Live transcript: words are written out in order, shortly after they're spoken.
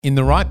In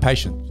the right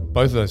patient,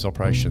 both of those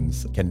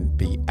operations can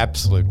be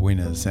absolute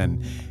winners,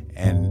 and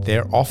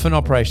they're often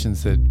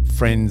operations that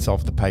friends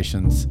of the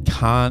patients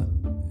can't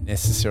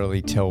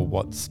necessarily tell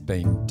what's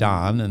been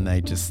done, and they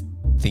just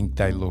think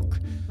they look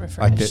refreshed.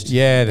 Like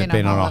they've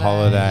been on a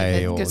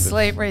holiday or good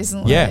sleep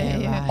recently.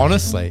 Yeah,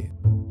 honestly.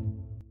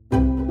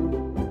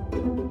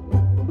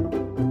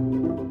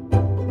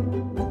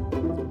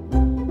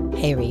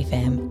 Hey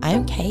ReFam,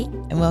 I'm Kate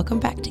and welcome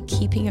back to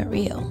Keeping It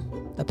Real,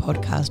 the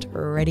podcast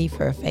ready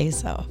for a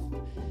face-off.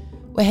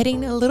 We're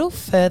heading a little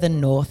further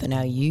north than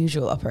our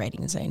usual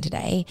operating zone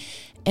today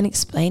and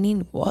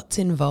explaining what's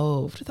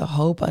involved with a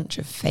whole bunch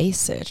of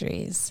face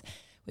surgeries.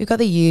 We've got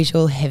the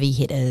usual heavy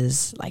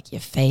hitters like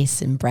your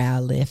face and brow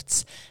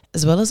lifts,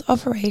 as well as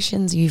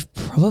operations you've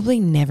probably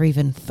never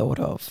even thought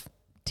of.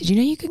 Did you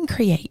know you can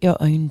create your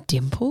own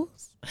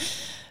dimples?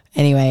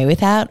 Anyway,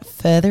 without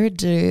further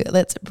ado,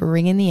 let's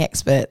bring in the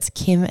experts.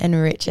 Kim and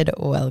Richard,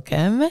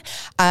 welcome.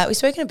 We've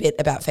spoken a bit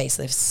about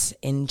facelifts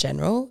in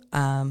general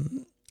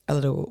a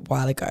little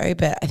while ago,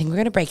 but I think we're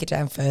going to break it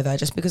down further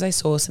just because I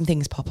saw some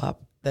things pop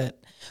up that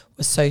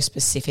were so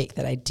specific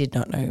that I did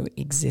not know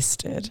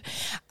existed.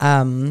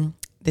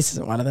 This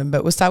isn't one of them,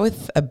 but we'll start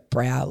with a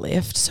brow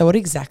lift. So what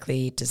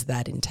exactly does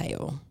that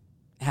entail?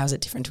 How is it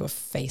different to a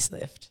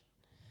facelift?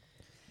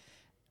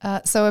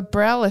 So a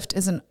brow lift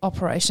is an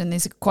operation.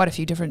 There's quite a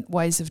few different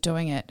ways of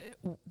doing it,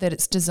 that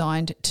it's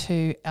designed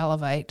to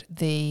elevate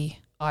the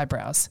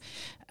eyebrows.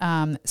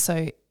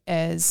 So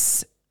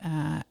as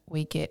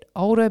we get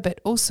older, but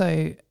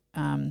also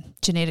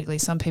genetically,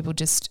 some people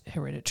just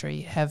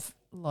hereditary have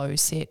low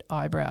set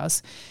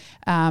eyebrows.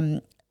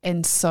 And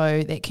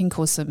so that can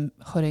cause some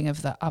hooding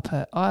of the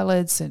upper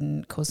eyelids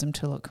and cause them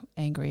to look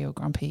angry or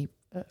grumpy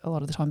a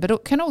lot of the time, but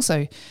it can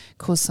also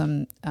cause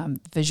some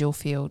visual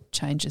field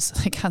changes, so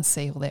they can't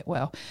see all that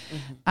well.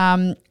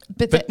 Mm-hmm.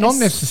 But not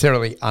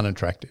necessarily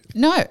unattractive.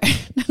 No,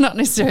 not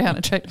necessarily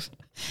unattractive.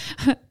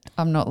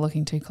 I'm not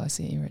looking too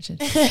closely at you,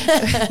 Richard.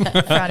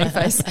 Frowny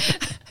face.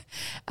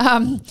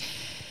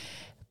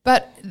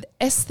 But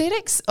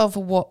aesthetics of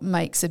what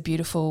makes a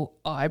beautiful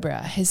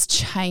eyebrow has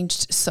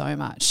changed so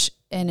much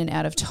in and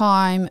out of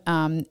time.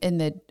 In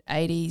the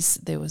 80s,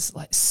 there was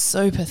like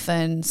super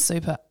thin,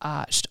 super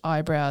arched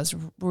eyebrows,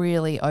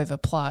 really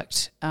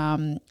overplucked.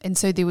 And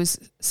so there was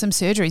some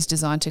surgeries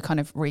designed to kind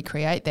of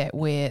recreate that,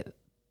 where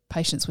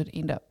patients would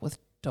end up with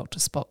Dr.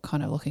 Spock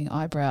kind of looking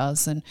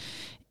eyebrows and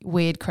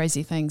weird,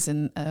 crazy things.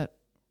 And a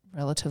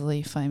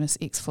relatively famous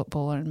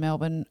ex-footballer in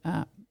Melbourne,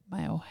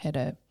 male, had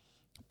a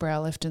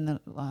brow lift in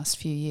the last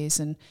few years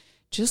and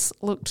just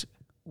looked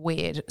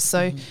weird.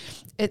 So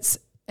it's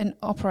an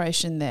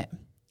operation that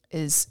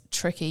is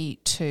tricky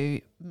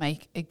to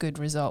make a good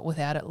result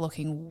without it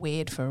looking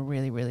weird for a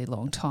really, really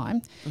long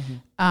time.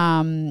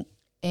 And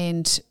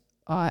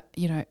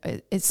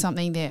it's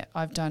something that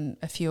I've done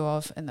a few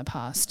of in the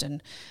past,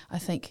 and I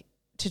think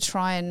to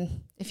try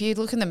and, if you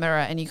look in the mirror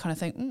and you kind of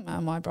think,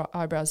 my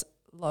eyebrows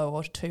low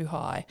or too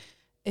high,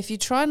 if you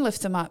try and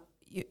lift them up,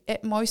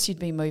 at most you'd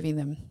be moving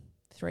them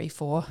 3,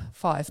 4,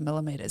 5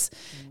 millimeters.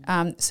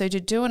 So to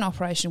do an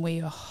operation where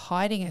you're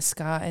hiding a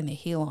scar in the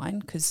hairline,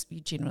 because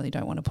you generally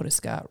don't want to put a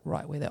scar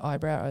right where the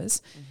eyebrow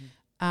is,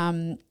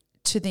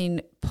 to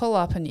then pull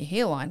up in your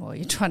hairline while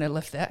you're trying to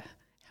lift that,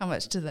 how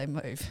much do they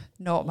move?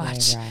 Not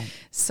much. Right.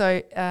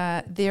 So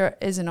there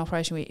is an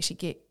operation where you actually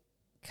get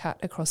cut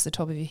across the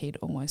top of your head,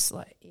 almost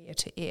like ear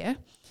to ear,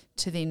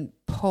 to then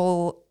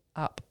pull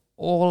up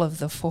all of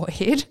the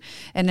forehead,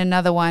 and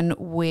another one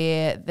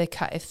where the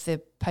cut, if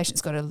the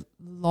patient's got a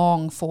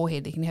long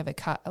forehead, they can have a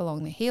cut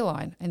along the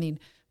hairline and then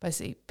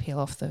basically peel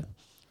off the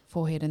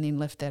forehead and then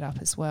lift that up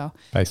as well.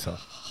 Face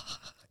off.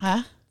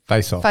 Huh?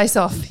 Face off. Face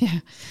off,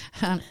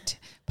 yeah.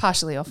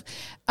 Partially off.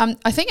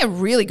 I think a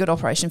really good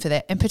operation for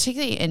that, and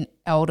particularly in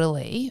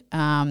elderly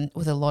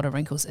with a lot of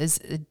wrinkles, is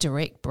a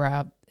direct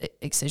brow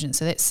excision.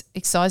 So that's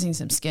excising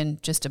some skin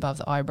just above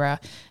the eyebrow.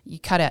 You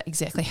cut out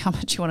exactly how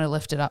much you want to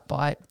lift it up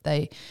by.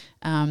 They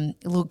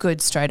look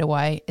good straight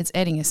away. It's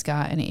adding a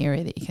scar in an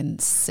area that you can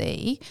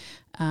see,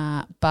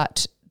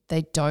 but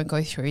they don't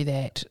go through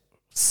that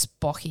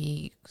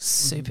spocky,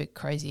 super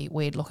crazy,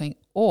 weird looking,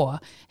 or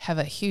have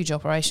a huge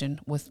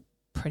operation with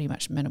pretty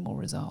much minimal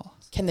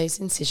results. Can those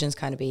incisions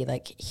kind of be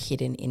like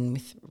hidden in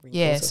with wrinkles?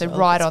 Yeah, so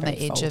right on the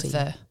edge of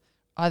the,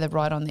 either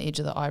right on the edge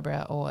of the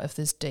eyebrow, or if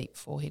there's deep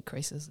forehead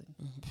creases,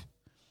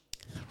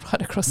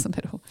 right across the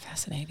middle.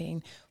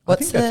 Fascinating. I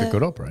think that's a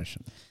good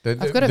operation.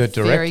 I've got a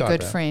very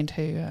good friend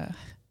who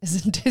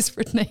is in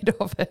desperate need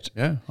of it.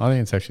 Yeah, I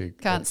think it's actually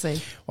can't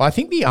see. Well, I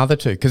think the other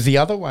two, because the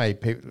other way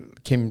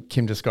Kim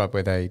described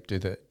where they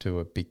do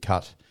a big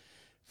cut,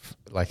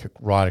 like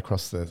right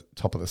across the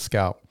top of the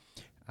scalp.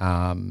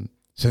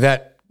 So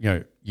that,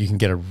 you can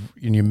get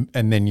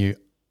and then you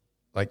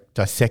like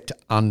dissect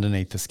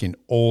underneath the skin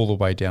all the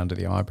way down to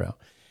the eyebrow.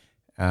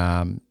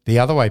 The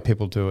other way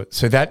people do it,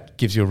 so that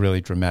gives you a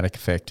really dramatic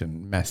effect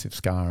and massive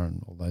scar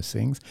and all those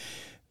things.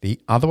 The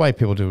other way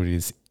people do it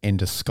is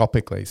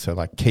endoscopically, so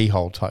like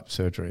keyhole type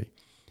surgery.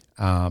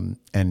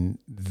 And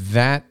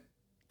that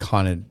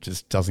kind of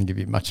just doesn't give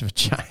you much of a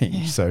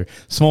change. So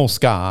small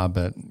scar,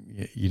 but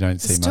you don't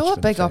see it's much. Still of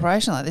a big effect.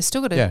 operation. Like they've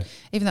still got to,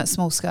 even that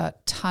small scar,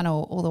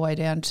 tunnel all the way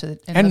down to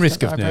and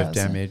lift risk up of the nerve eyebrows.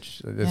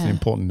 damage. There's an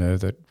important nerve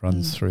that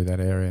runs through that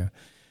area.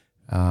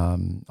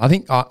 I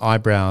think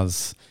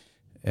eyebrows,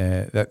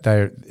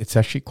 it's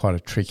actually quite a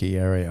tricky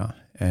area,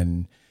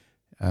 and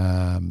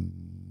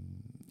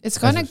it's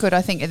kind of good.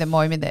 I think at the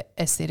moment that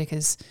aesthetic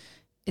is.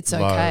 It's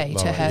okay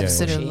to have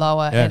sort of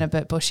lower and a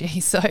bit bushy.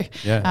 So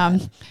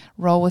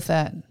roll with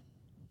that.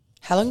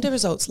 How long do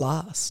results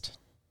last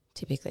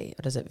typically,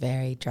 or does it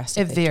vary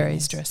drastically? It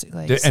varies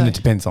drastically. And it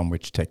depends on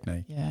which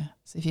technique. Yeah.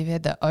 So if you've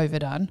had the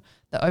overdone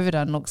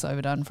looks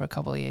overdone for a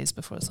couple of years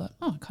before it's like,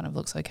 oh, it kind of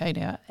looks okay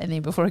now. And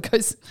then before it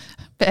goes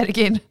bad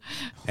again.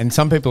 And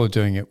some people are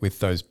doing it with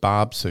those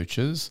barb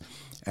sutures,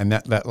 and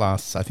that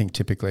lasts, I think,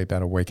 typically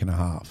about a week and a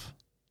half.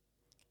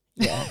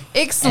 Yeah.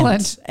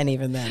 Excellent. And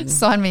even then.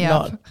 Sign me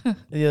up.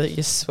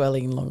 You're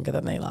swelling longer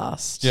than they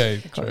last. Yeah,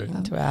 true.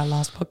 To our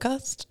last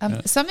podcast.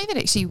 Something that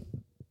actually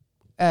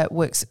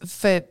works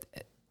for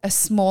a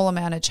small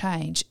amount of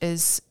change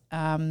is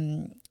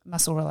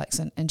muscle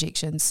relaxant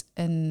injections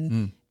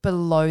in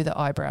below the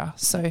eyebrow.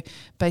 So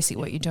basically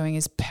what you're doing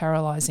is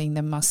paralyzing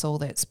the muscle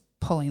that's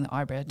pulling the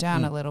eyebrow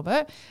down a little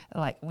bit.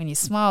 Like when you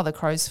smile, the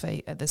crow's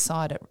feet at the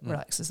side, it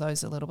relaxes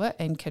those a little bit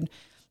and can,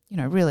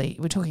 really,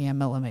 we're talking a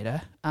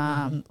millimetre,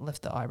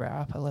 lift the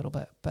eyebrow up a little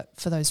bit. But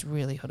for those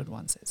really hooded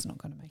ones, it's not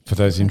going to make. For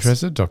those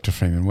interested, Dr.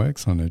 Freeman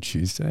works on a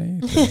Tuesday.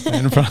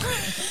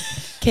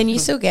 Can you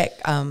still get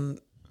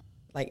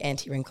like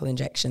anti-wrinkle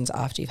injections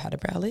after you've had a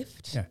brow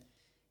lift? Yeah.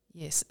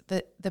 Yes.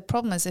 The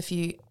problem is if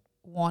you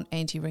want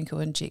anti-wrinkle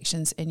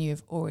injections and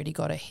you've already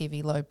got a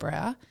heavy low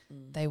brow,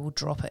 they will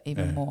drop it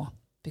even more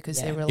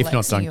because they're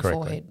relaxing your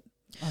forehead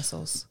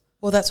muscles.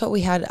 Well, that's what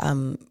we had.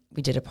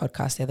 We did a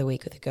podcast the other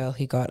week with a girl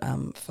who got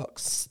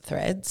Fox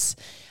threads,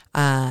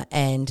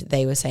 and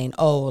they were saying,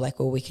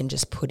 we can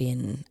just put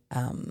in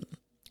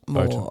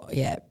more,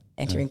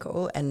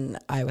 anti-wrinkle. And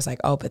I was like,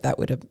 but that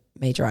would have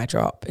made your eye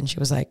drop. And she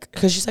was like,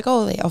 because she's like,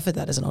 they offered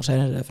that as an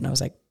alternative. And I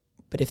was like,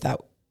 but if that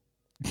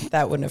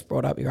wouldn't have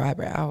brought up your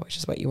eyebrow, which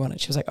is what you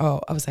wanted. She was like,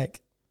 I was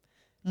like,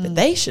 but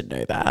they should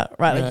know that,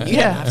 right? Like you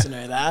don't have to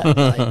know that.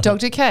 Like,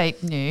 Dr.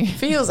 Kate knew.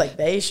 Feels like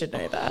they should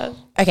know that.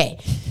 Okay,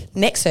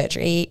 next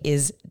surgery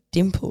is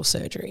dimple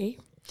surgery.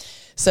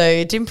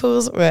 So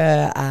dimples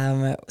were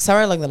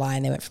somewhere along the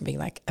line, they went from being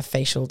like a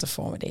facial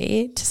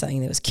deformity to something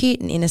that was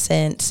cute and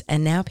innocent,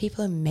 and now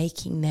people are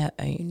making their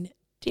own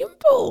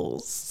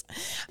dimples.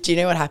 Do you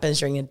know what happens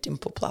during a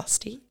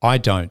dimpleplasty? I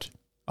don't.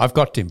 I've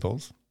got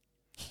dimples.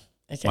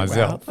 Okay,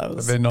 myself. Wow, that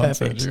was they're not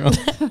surgical.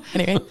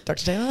 Anyway,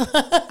 Dr. Taylor.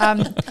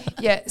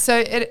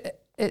 So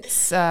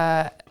it's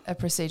a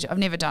procedure. I've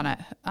never done it,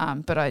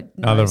 but I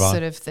know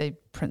sort of the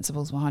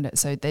principles behind it.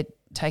 So they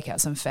take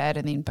out some fat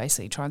and then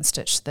basically try and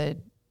stitch the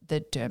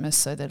dermis,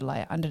 so the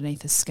layer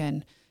underneath the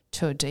skin,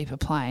 to a deeper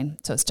plane.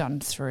 So it's done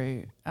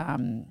through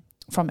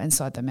from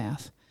inside the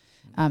mouth.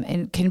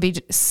 And can be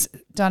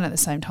done at the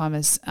same time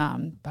as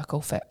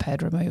buccal fat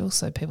pad removal.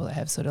 So people that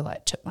have sort of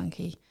like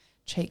chipmunky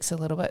cheeks a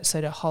little bit, so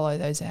to hollow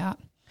those out.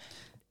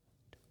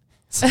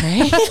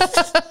 Sorry.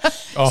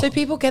 So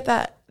people get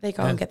that, they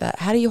go and get that.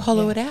 How do you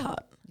hollow it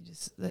out?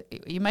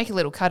 You make a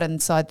little cut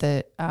inside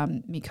the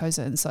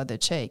mucosa inside the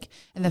cheek,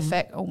 and the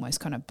fat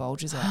almost kind of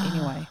bulges out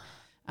anyway.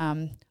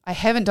 I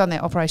haven't done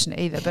that operation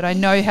either, but I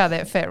know how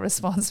that fat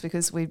responds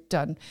because we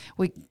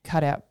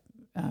cut out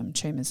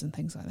tumours and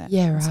things like that.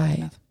 Yeah,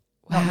 right.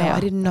 Wow, I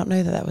did not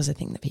know that was a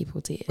thing that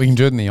people did. We can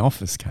do it in the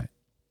office, Kate.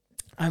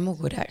 I'm all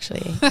good,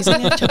 actually. Because I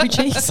have chubby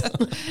cheeks.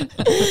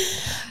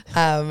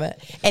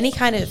 Any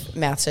kind of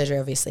mouth surgery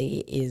obviously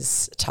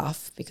is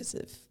tough because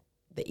of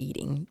the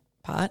eating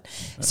part.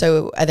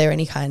 So are there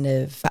any kind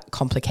of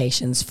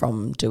complications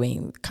from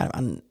doing kind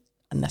of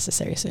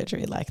unnecessary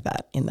surgery like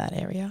that in that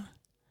area?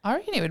 I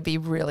reckon it would be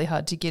really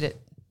hard to get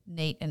it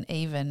neat and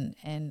even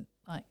and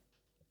like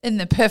in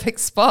the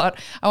perfect spot.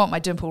 I want my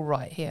dimple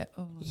right here.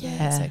 Oh,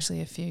 yeah. It's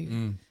actually a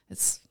few.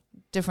 It's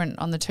different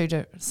on the two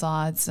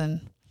sides,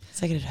 and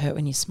it's like it'd hurt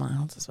when you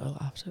smiled as well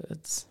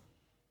afterwards.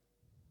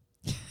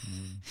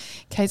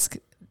 Kate's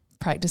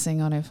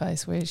practicing on her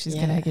face where she's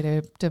going to get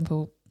her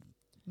dimple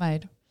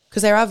made.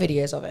 Because there are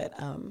videos of it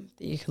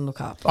that you can look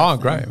up. Oh,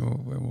 great.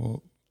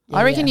 We'll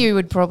I reckon you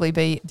would probably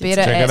be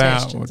better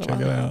at it. We'll check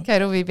it out.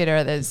 Kate will be better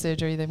at that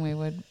surgery than we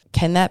would.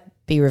 Can that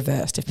be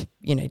reversed if,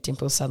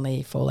 dimples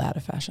suddenly fall out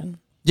of fashion?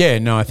 Yeah,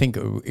 no, I think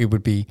it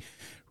would be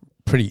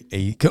pretty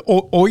easy.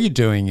 All you're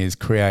doing is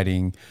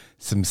creating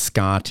some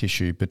scar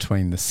tissue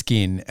between the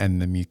skin and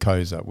the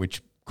mucosa,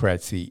 which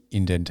creates the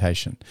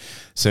indentation.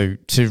 So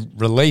to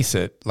release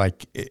it,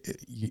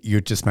 you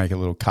just make a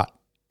little cut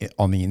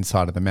on the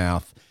inside of the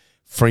mouth,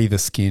 free the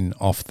skin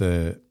off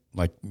the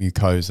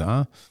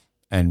mucosa,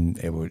 and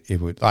it would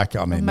maybe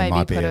there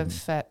might be a bit of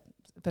fat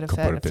in, but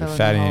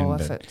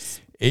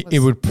it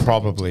would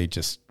probably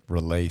just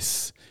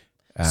release.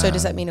 So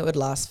does that mean it would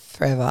last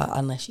forever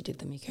unless you did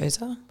the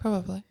mucosa?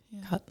 Probably.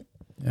 Yeah. Cut?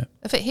 Yeah.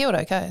 If it healed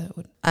okay, it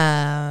would.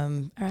 All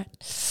right.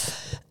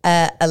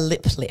 A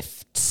lip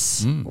lift.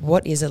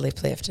 What is a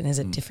lip lift, and is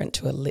it different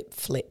to a lip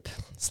flip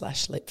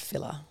 / lip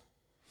filler?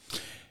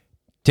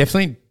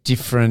 Definitely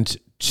different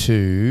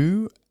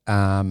to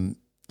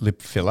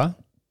lip filler,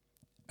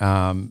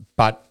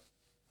 but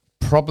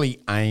probably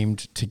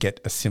aimed to get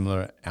a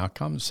similar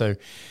outcome. So,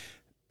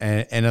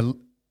 the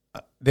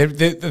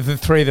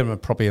three of them are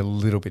probably a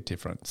little bit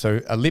different.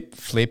 So a lip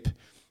flip,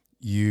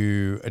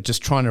 you are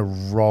just trying to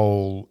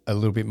roll a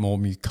little bit more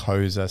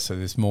mucosa, so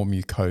there's more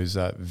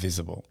mucosa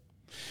visible.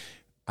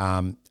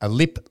 A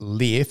lip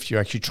lift, you're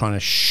actually trying to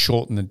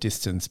shorten the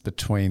distance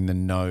between the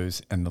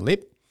nose and the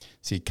lip.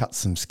 So you cut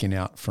some skin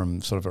out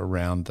from sort of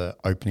around the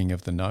opening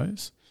of the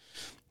nose.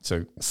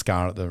 So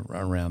scar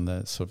around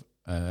the sort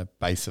of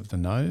base of the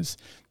nose.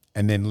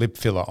 And then lip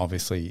filler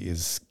obviously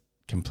is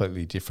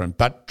completely different,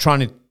 but trying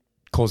to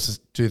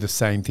do the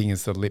same thing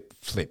as the lip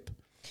flip.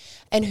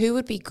 And who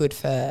would be good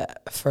for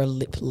a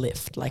lip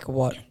lift? Like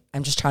what?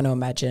 I'm just trying to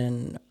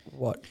imagine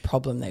what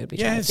problem they would be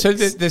trying to so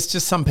fix. there's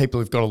just some people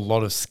who've got a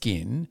lot of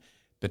skin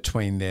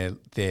between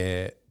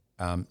their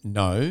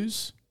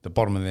nose, the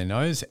bottom of their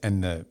nose,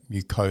 and the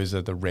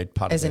mucosa, the red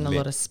part As of in their a lip.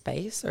 lot of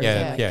space? Or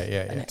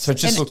Yeah. So it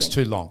just looks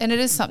too long. And it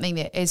is something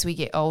that as we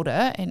get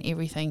older and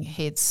everything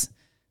heads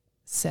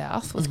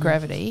south with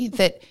gravity,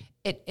 that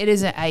it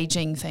is an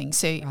aging thing.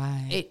 So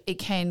it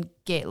can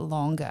get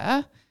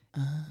longer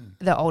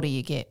the older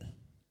you get.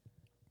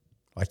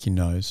 Like your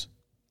nose.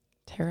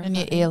 Terrifying.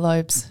 And your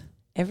earlobes.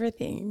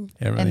 Everything.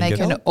 And they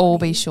can all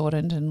be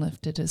shortened and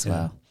lifted as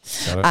well.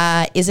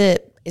 Is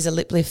a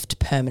lip lift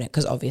permanent?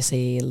 Because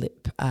obviously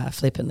lip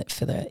flip and lip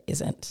filler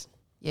isn't.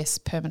 Yes,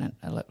 permanent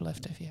a lip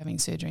lift if you're having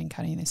surgery and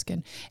cutting the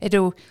skin.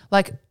 It'll,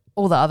 like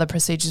all the other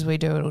procedures we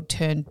do, it'll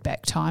turn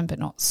back time but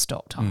not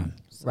stop time.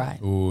 Right.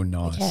 Oh,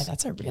 nice. Yeah,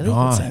 that's a really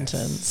good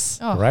sentence.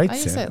 Oh, Great I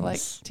use it like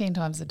sentence. 10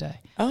 times a day.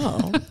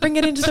 Oh, bring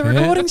it into the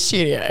recording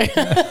studio.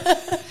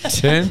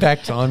 Turn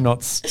back time,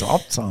 not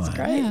stop time.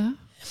 Great. Yeah.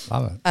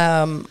 Love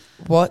it.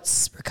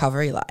 What's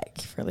recovery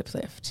like for a lip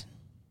lift?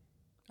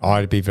 Oh,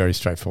 it'd be very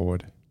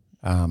straightforward.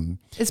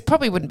 It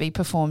probably wouldn't be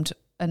performed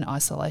in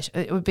isolation.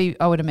 It would be,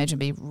 I would imagine,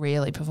 be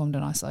rarely performed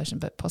in isolation,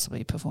 but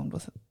possibly performed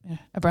with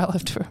a brow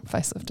lift or a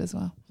facelift as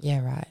well.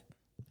 Yeah, right.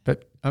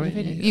 But I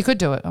mean, You could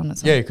do it on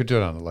its own. yeah, you could do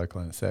it on a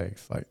local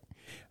anesthetics. Like,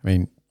 I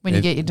mean, When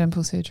you get your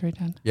dimple surgery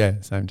done. yeah,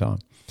 same time.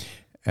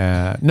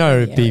 No,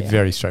 it'd be Yeah.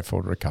 very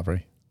straightforward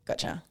recovery.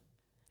 Gotcha.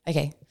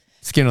 Okay.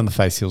 Skin on the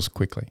face heals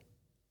quickly.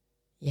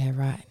 Yeah,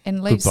 right. And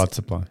Good leaves, blood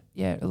supply.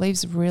 yeah, it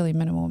leaves really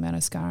minimal amount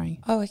of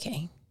scarring. Oh,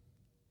 okay.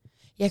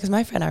 Yeah, because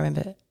my friend, I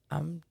remember,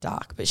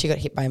 dark, but she got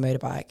hit by a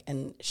motorbike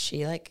and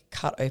she like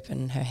cut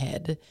open her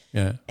head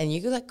Yeah. and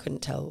you couldn't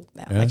tell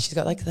now. Yeah. Like she's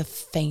got like the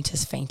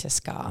faintest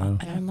scar. Wow.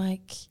 And I'm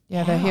like,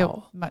 Yeah, they how?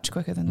 heal much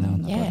quicker than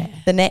on the Yeah. body.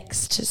 The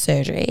next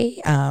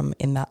surgery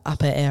in the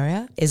upper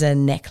area is a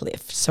neck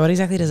lift. So what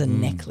exactly does a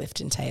neck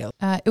lift entail?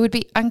 It would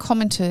be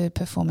uncommon to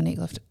perform a neck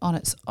lift on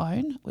its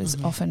own. It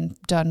was often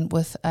done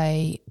with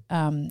a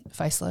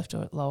facelift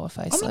or lower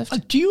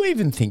facelift. Do you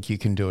even think you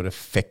can do it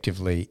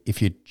effectively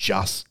if you're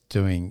just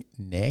doing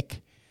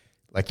neck,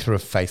 like through a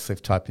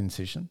facelift type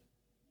incision?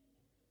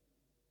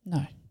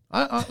 No.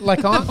 I Like,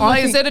 is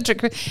think, that a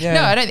trick? Yeah.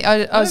 No, I don't.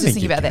 I was just think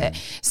thinking you about can.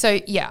 that. So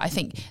yeah, I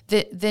think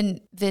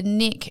the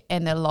neck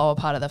and the lower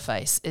part of the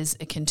face is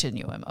a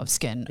continuum of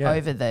skin Yeah.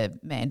 over the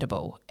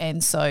mandible,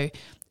 and so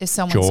if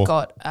someone's Jaw.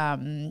 got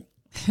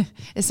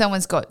if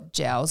someone's got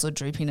jowls or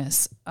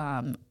droopiness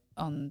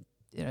on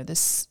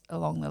this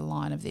along the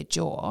line of their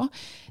jaw,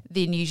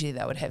 then usually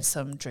they would have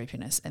some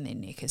droopiness in their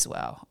neck as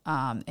well,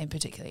 and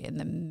particularly in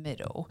the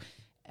middle.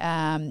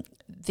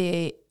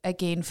 They're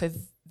again for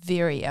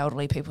very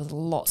elderly people with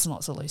lots and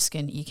lots of loose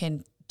skin, you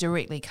can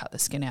directly cut the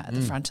skin out at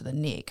the front of the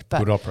neck. But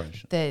good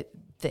operation. the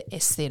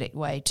aesthetic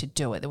way to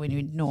do it, that when you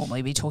would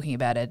normally be talking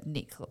about a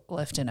neck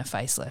lift and a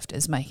facelift,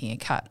 is making a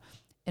cut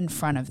in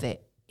front of the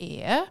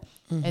ear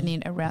and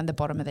then around the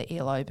bottom of the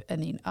earlobe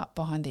and then up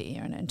behind the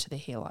ear and into the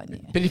hairline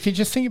there. But if you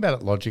just think about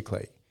it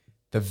logically,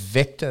 the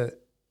vector,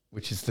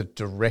 which is the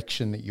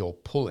direction that you're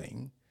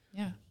pulling,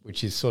 Yeah.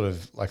 which is sort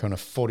of like on a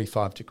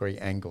 45-degree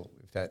angle,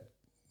 if that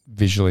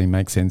visually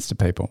makes sense to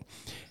people,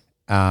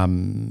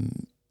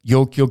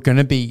 you're going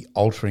to be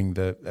altering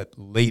at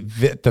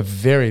the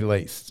very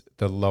least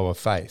the lower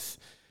face,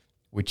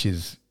 which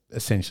is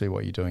essentially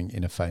what you're doing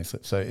in a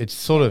facelift. So it's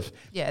sort of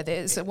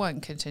It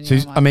won't continue.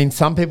 so. I mean,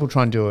 some people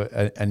try and do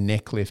a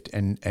neck lift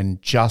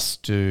and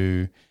just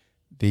do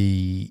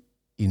the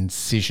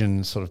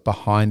incision sort of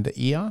behind the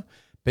ear,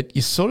 but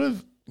you're sort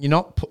of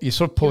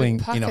pulling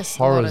puck in a a lot of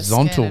skin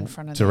horizontal in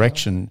front of the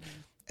direction.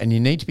 And you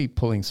need to be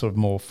pulling sort of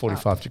more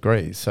 45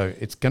 degrees. So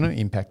it's going to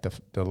impact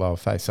the lower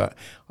face. So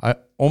I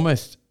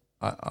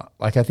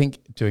think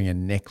doing a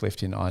neck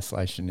lift in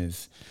isolation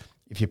is,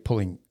 if you're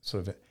pulling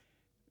sort of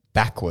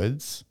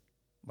backwards,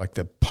 like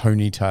the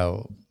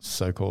ponytail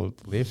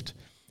so-called lift,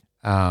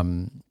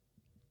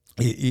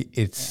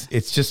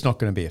 it's just not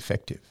going to be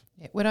effective.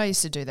 Yeah, when I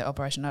used to do that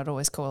operation, I'd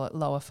always call it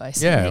lower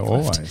face. Yeah, neck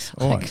lift.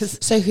 always. Because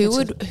So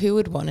who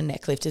would want a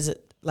neck lift? Is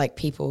it like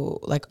people,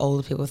 like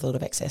older people with a lot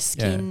of excess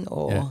skin,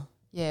 or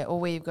or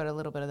where you've got a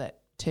little bit of that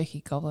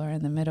turkey gobbler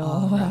in the middle.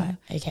 oh, right,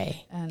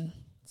 okay, And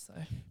so,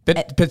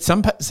 But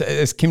some,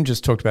 as Kim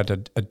just talked about,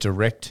 a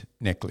direct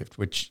neck lift,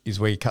 which is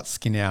where you cut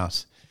skin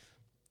out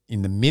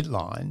in the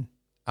midline.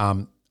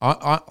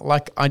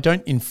 I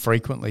don't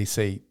infrequently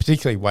see,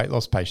 particularly weight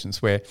loss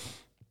patients, where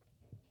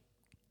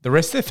the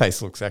rest of their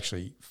face looks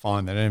actually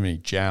fine. They don't have any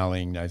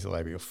jowling,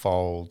 nasolabial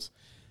folds.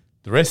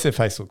 The rest of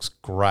their face looks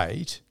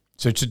great.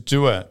 So to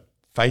do a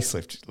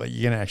facelift, like,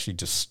 you're going to actually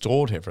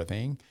distort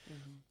everything.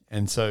 Mm-hmm.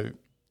 And so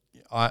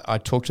I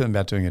talked to them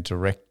about doing a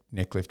direct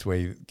neck lift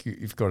where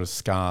you've got a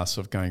scar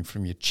sort of going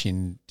from your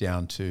chin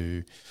down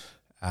to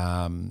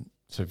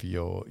sort of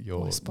your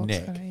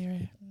neck.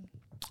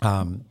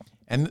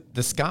 And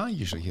the scar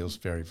usually heals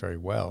very, very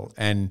well.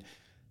 And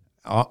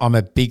I'm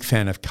a big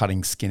fan of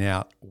cutting skin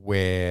out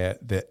where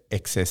the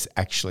excess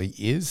actually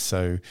is.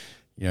 So,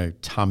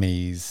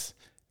 tummies,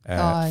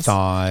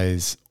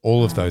 thighs,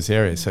 all of those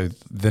areas. So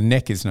the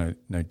neck is no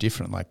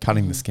different, like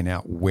cutting the skin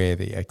out where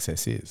the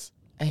excess is.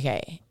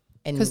 Okay.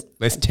 And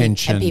less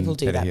tension. And people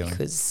do that healing.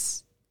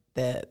 because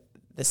the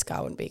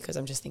scar wouldn't be, because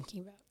I'm just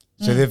thinking about.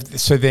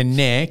 So their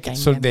neck, Gang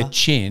sort of their member.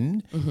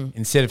 chin,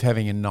 instead of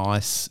having a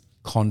nice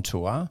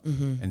contour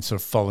and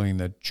sort of following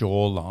the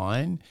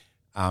jawline,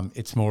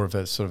 it's more of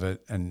a sort of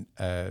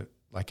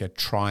like a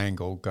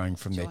triangle going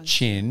from their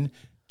chin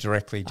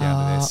directly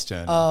down to their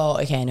sternum. Oh,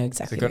 okay, I know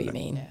exactly what you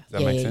mean. Does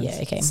that make sense?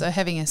 Yeah, okay. So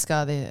having a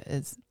scar there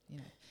is,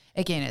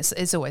 again,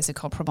 it's always a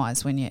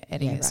compromise when you're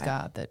adding a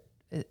scar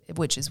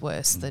which is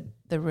worse,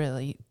 the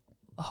really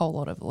a whole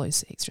lot of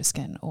loose extra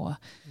skin or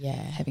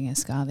having a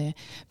scar there,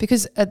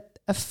 because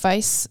a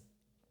face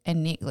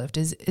and neck lift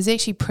is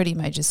actually pretty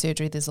major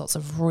surgery. There's lots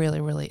of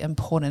really, really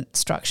important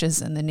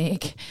structures in the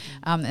neck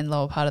and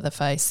lower part of the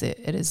face.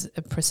 It is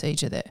a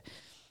procedure that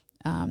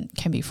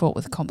can be fraught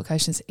with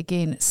complications.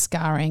 Again,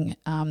 scarring,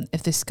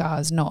 if the scar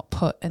is not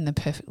put in the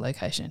perfect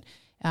location.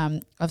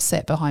 I've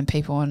sat behind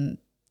people on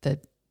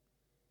the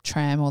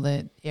tram or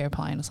the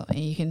airplane or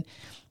something.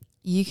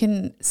 You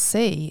can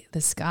see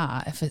the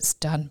scar if it's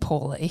done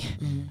poorly,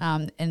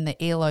 and the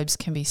earlobes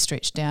can be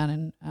stretched down,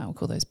 and we'll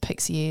call those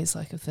pixie ears,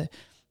 like if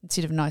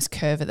instead of a nice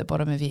curve at the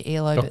bottom of your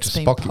earlobe, Dr. it's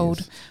been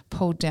Spock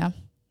pulled down.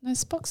 No,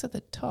 Spock's at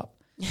the top.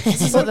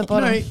 This is at the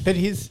bottom. No, but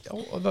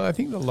although I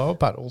think the lower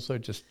part also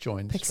just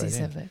joins Pixies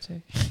straight have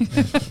in.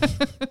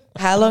 that too.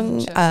 How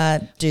long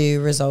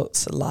do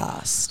results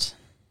last?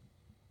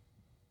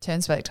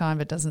 Turns back time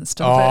but doesn't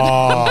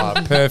stop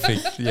Oh,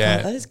 perfect.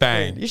 Yeah, that is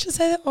bang. cool. You should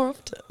say that more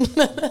often.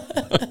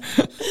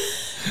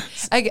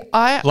 it.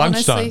 I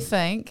Lunchtime. honestly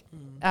think...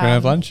 Can I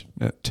have lunch?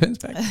 No, it turns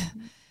back.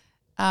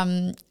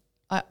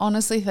 I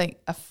honestly think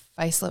a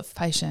facelift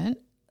patient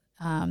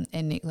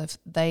and neck lift,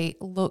 they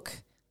look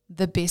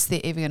the best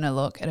they're ever going to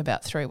look at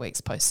about 3 weeks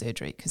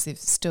post-surgery, because they're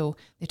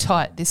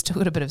tight, they've still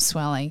got a bit of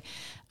swelling.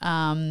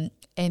 And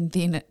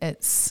then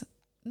it's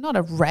not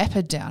a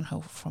rapid downhill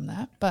from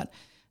that, but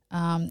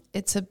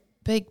it's a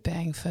big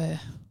bang for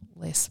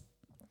less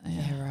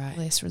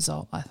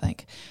result, I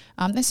think.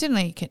 They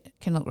certainly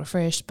can look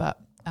refreshed, but,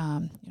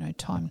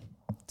 time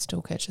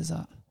still catches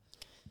up.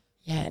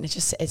 Yeah, and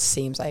it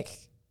seems like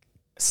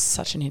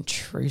such an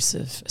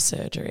intrusive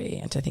surgery,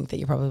 and to think that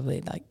you're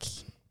probably like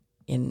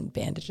in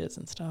bandages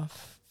and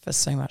stuff for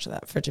so much of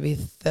that, for it to be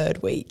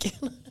third week.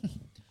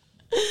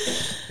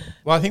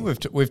 Well, I think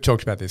we've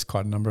talked about this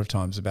quite a number of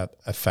times about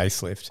a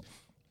facelift,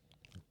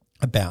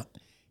 about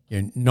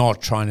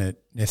not trying to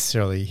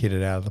necessarily hit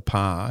it out of the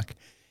park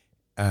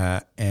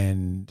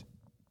and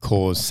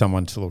cause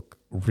someone to look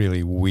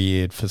really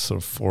weird for sort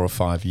of 4 or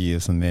 5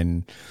 years and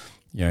then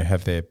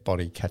have their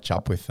body catch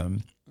up with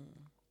them.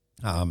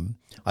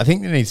 I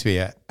think there needs to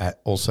be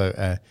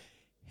also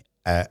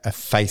a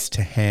face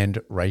to hand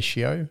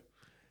ratio.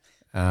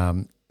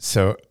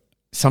 So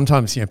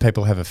sometimes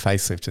people have a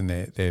facelift and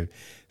their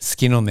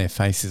skin on their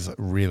face is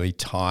really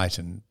tight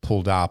and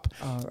pulled up,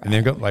 and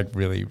they've got like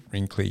really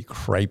wrinkly,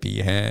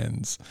 crepey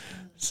hands.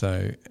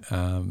 So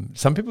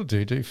some people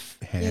do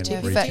hand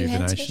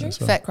rejuvenation as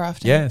well. Fat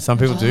grafting. Yeah, some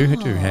people do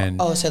hand.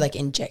 Oh, so like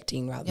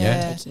injecting rather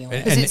than taking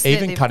away. And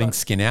even cutting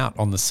skin out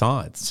on the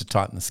sides to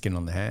tighten the skin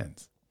on the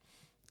hands.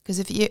 Because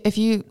if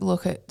you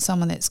look at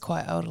someone that's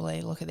quite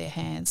elderly, look at their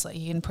hands, like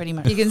you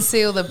can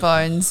see all the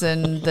bones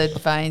and the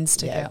veins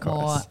stick out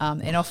more,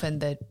 and often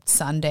the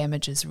sun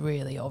damage is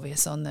really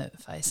obvious on the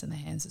face and the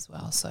hands as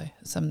well. So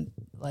some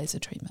laser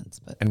treatments,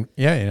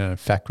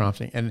 fat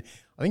grafting, and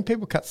I think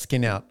people cut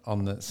skin out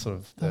on the sort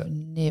of. I've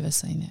never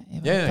seen that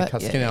ever. Yeah,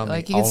 cut skin out on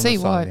like the you can see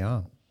side of the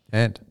arm.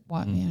 And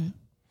why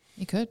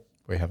you could.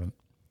 We haven't.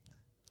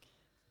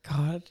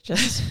 God, you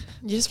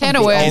just Can want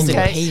of to worms, be in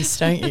Kate. peace,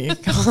 don't you?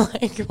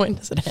 Like, when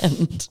does it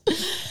end?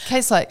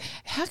 Kate's like,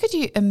 how could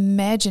you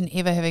imagine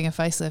ever having a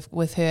facelift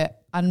with her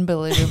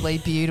unbelievably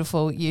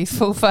beautiful,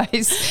 youthful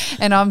face?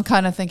 And I'm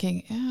kind of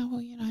thinking,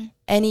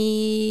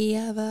 Any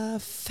other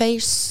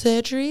face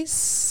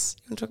surgeries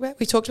you want to talk about?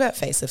 We talked about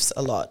facelifts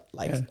a lot,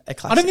 like a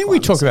classic I don't think we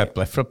one, talk so. about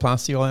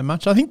blepharoplasty all that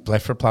much. I think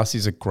blepharoplasty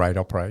is a great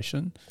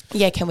operation.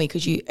 Yeah, can we?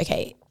 Could you?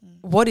 Okay,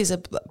 what is a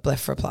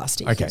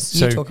blepharoplasty? Okay, 'Cause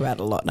so- you talk about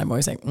it a lot, and I'm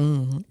always like, but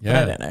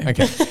I don't know.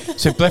 Okay.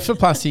 So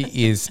blepharoplasty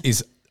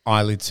is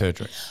eyelid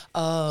surgery.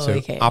 Oh, So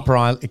okay. upper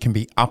eyelid, it can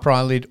be upper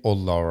eyelid or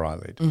lower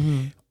eyelid.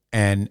 Mm-hmm.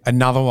 And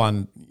another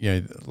one,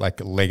 like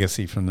a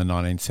legacy from the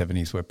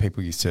 1970s where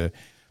people used to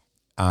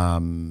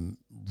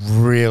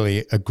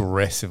really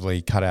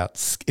aggressively cut out.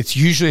 It's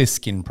usually a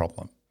skin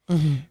problem.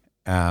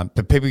 Mm-hmm.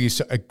 But people used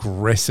to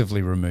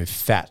aggressively remove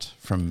fat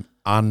from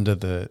under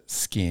the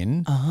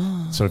skin,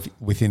 sort of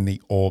within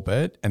the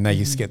orbit, and they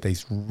used to get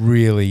these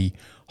really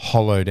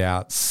hollowed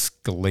out,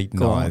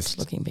 skeletonized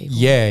Gaunt-looking people.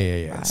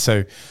 Yeah. Right.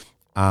 So,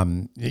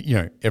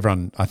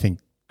 everyone I think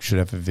should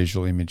have a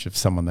visual image of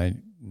someone they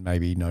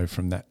maybe know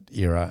from that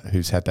era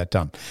who's had that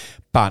done.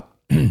 But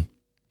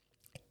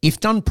if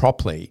done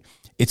properly,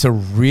 it's a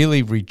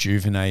really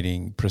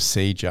rejuvenating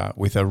procedure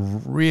with a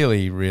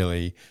really,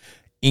 really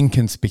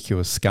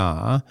inconspicuous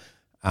scar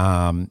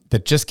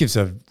that just gives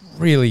a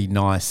really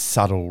nice,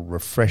 subtle,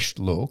 refreshed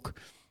look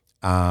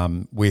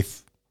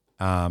with,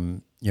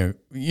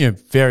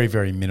 very,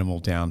 very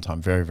minimal downtime,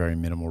 very, very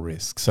minimal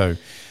risk. So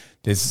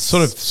there's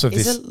sort of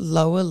Is this. it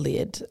lower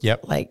lid?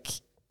 Yep. Like,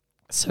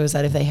 so is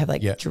that if they have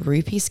like Yeah.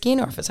 droopy skin,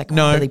 or if it's like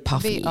No. really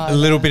puffy? The A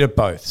little bit of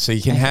both. So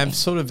you can Okay. have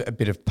sort of a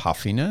bit of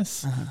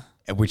puffiness,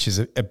 which is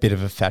a bit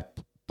of a fat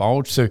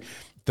bulge. So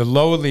the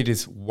lower lid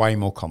is way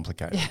more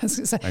complicated. Yeah, I was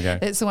gonna say, Okay.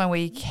 it's the one where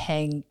you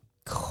can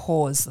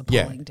cause the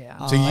Yeah. pulling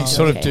down. So you Oh,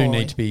 sort of okay. do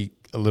need to be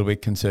a little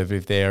bit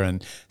conservative there,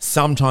 and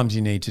sometimes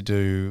you need to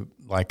do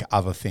like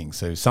other things.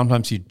 So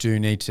sometimes you do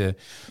need to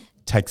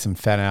take some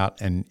fat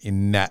out, and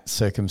in that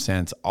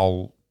circumstance,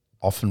 I'll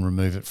often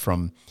remove it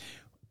from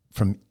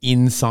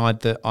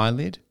inside the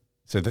eyelid,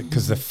 so that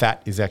because the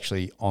fat is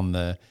actually on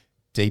the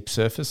deep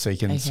surface, so you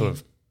can sort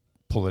of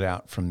pull it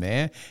out from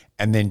there,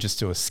 and then just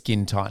do a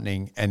skin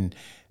tightening and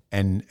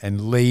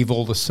leave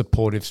all the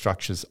supportive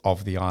structures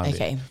of the eyelid.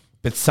 Okay.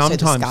 But So the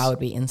sometimes, scar would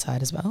be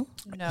inside as well?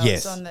 No, Yes.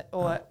 it's on the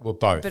well,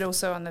 both. but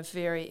also on the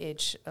very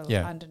edge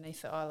Yeah.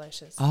 underneath the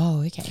eyelashes.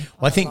 Oh, okay.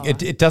 Well, I think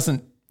it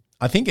doesn't.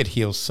 I think it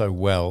heals so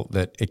well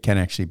that it can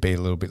actually be a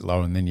little bit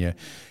lower, and then you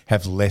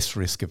have less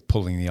risk of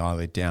pulling the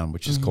eyelid down,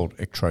 which is called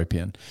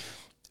ectropion.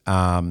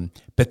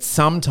 But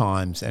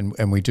sometimes,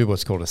 and we do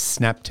what's called a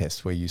snap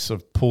test, where you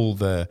sort of pull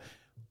the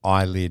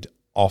eyelid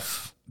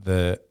off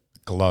the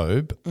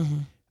globe,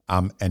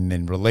 and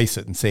then release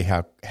it and see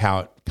how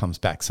it comes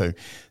back. So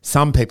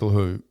some people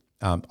who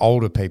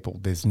older people,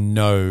 there's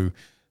no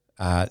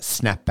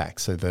snapback.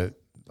 So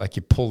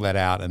you pull that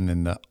out and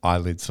then the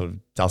eyelid sort of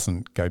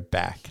doesn't go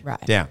back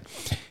down.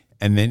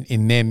 And then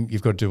in them,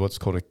 you've got to do what's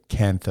called a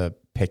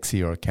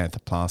canthopexy or a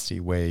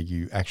canthoplasty, where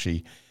you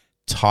actually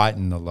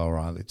tighten the lower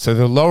eyelid. So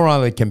the lower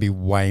eyelid can be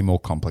way more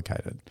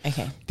complicated.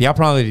 Okay. The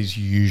upper eyelid is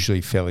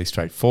usually fairly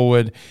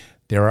straightforward.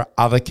 There are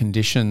other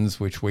conditions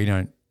which we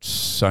don't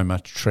so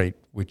much treat,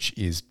 which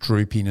is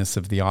droopiness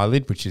of the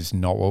eyelid, which is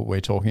not what we're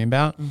talking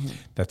about.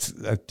 That's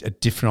a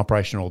different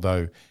operation,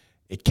 although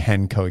it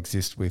can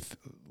coexist with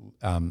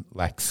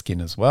lax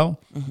skin as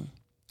well.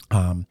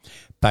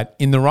 But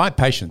in the right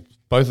patient,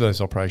 both of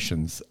those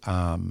operations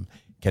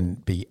can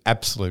be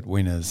absolute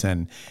winners,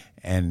 and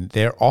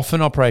they're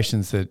often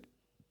operations that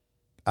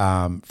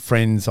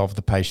friends of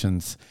the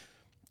patients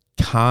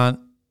can't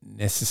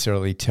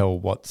necessarily tell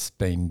what's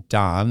been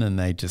done, and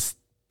they just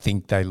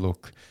think they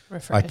look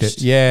like Refreshed.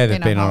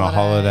 they've been on a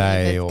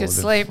holiday Had or good they've-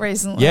 sleep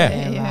recently.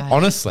 Yeah. right.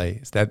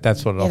 Honestly,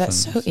 that's what it Yeah, often.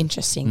 that's so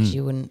interesting. 'Cause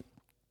you wouldn't,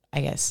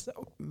 I guess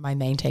my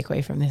main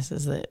takeaway from this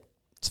is that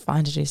it's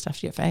fine to do stuff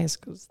to your face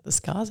because the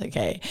scar's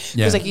okay. Because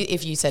Yeah. like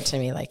if you said to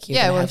me like you're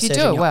Yeah, gonna well, have if you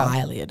surgery do on it your well.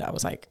 eyelid, I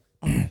was like,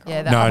 oh my God.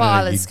 Yeah, the No, upper no,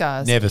 eyelid you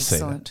scars. never see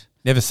that. excellent.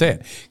 Never see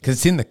it because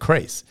it's in the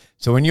crease.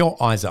 So when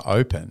your eyes are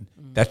open,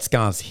 that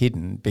scar's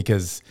hidden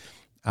because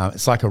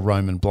it's like a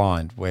Roman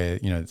blind where,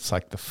 it's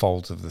like the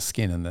folds of the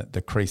skin and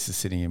the crease is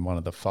sitting in one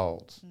of the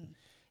folds.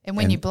 And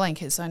when And- you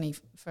blink, it's only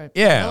for a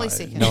Yeah.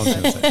 millisecond. No one's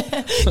going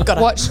to say.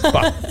 Watch,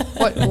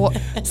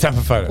 But snap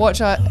a photo.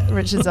 watch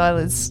Richard's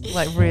eyelids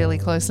like really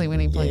closely when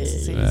he blinks to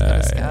see if he's got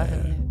a scar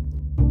hidden there.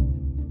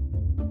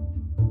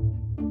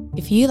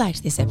 If you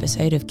liked this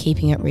episode of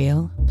Keeping It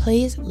Real,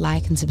 please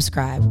like and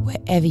subscribe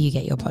wherever you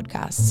get your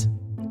podcasts.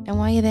 And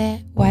while you're there,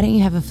 why don't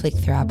you have a flick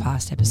through our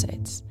past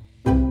episodes?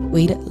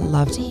 We'd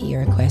love to hear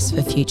your requests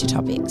for future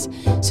topics,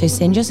 so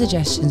send your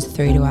suggestions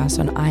through to us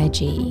on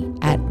IG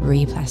at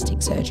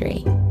Replastic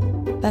Surgery.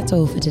 That's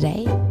all for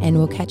today, and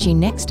we'll catch you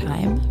next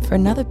time for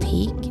another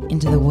peek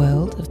into the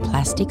world of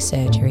plastic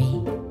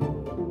surgery.